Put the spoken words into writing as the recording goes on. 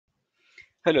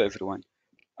Hello everyone,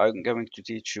 I'm going to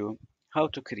teach you how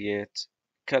to create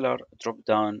color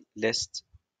drop-down list,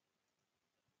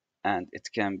 and it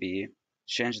can be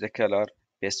change the color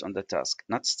based on the task.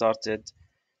 Not started,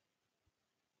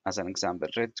 as an example,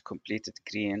 red, completed,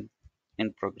 green,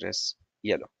 in progress,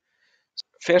 yellow.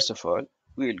 First of all,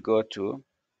 we'll go to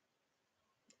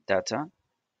data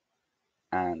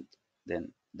and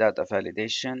then data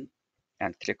validation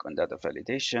and click on data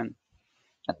validation,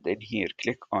 and then here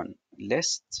click on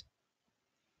list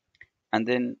and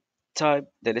then type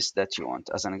the list that you want.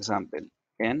 As an example,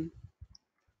 in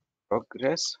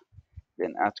progress,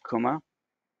 then add comma,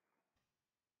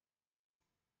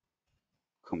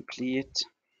 complete,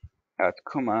 add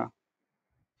comma,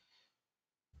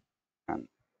 and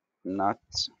not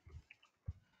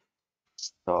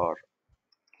started.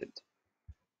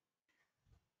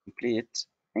 Complete,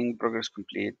 in progress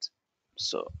complete.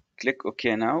 So click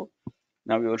OK now.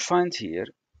 Now you will find here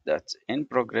that in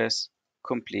progress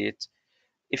complete.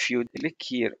 If you click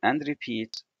here and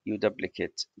repeat, you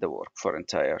duplicate the work for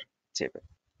entire table.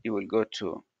 You will go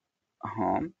to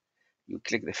home, you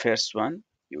click the first one,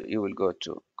 you will go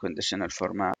to conditional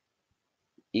format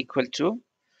equal to,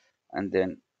 and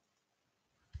then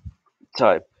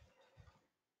type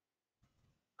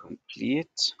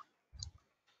complete,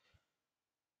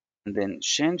 and then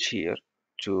change here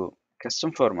to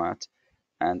custom format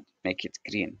and make it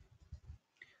green.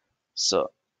 So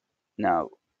now,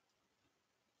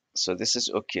 so this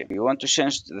is okay. You want to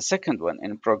change to the second one,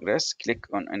 in progress, click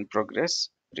on in progress,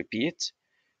 repeat,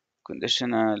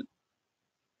 conditional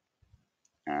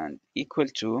and equal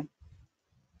to,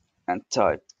 and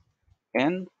type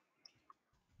in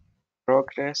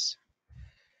progress,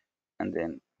 and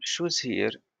then choose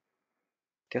here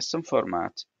custom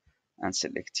format and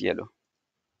select yellow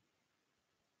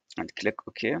and click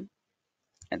OK,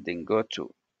 and then go to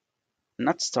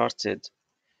not started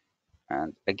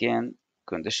and again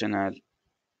conditional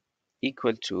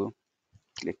equal to,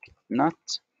 click not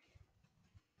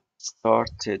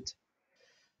started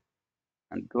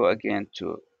and go again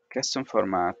to custom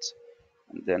format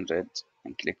and then red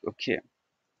and click OK.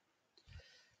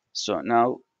 So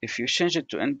now if you change it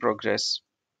to in progress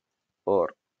or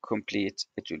complete,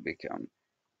 it will become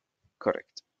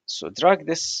correct. So drag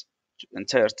this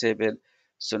entire table.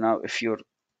 So now if your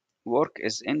work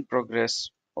is in progress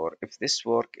or if this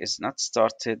work is not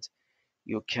started,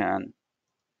 you can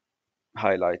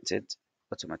highlight it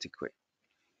automatic way.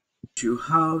 You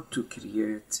how to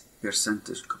create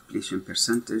percentage completion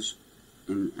percentage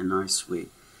in a nice way.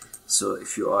 So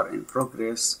if you are in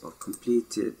progress or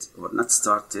completed or not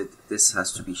started, this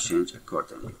has to be changed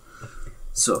accordingly.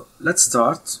 So let's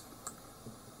start.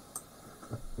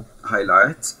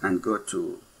 Highlight and go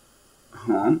to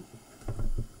home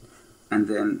and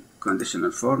then conditional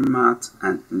format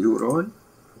and new role,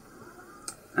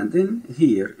 and then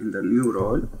here in the new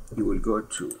role you will go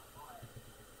to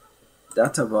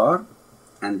data bar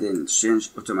and then change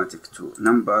automatic to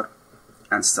number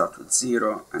and start with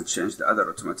 0, and change the other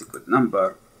automatic with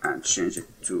number and change it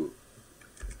to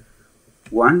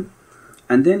 1,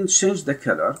 and then change the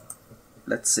color.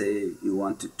 Let's say you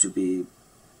want it to be,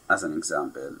 as an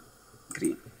example,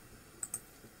 green.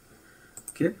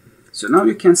 Okay, so now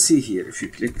you can see here, if you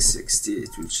click 60 it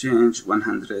will change,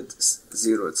 100,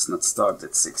 0 it's not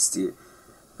started, 60,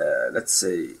 let's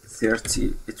say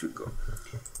 30 it will go.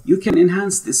 You can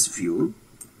enhance this view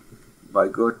by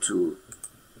go to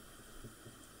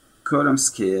column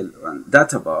scale and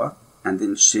data bar and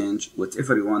then change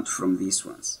whatever you want from these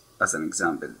ones. As an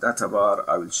example, data bar,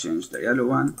 I will change the yellow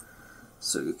one,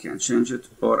 so you can change it,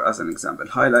 or as an example,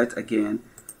 highlight again,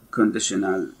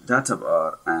 conditional data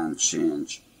bar and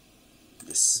change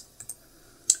this.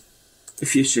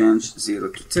 If you change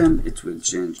 0 to 10, it will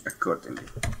change accordingly.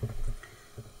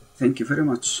 Thank you very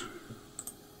much.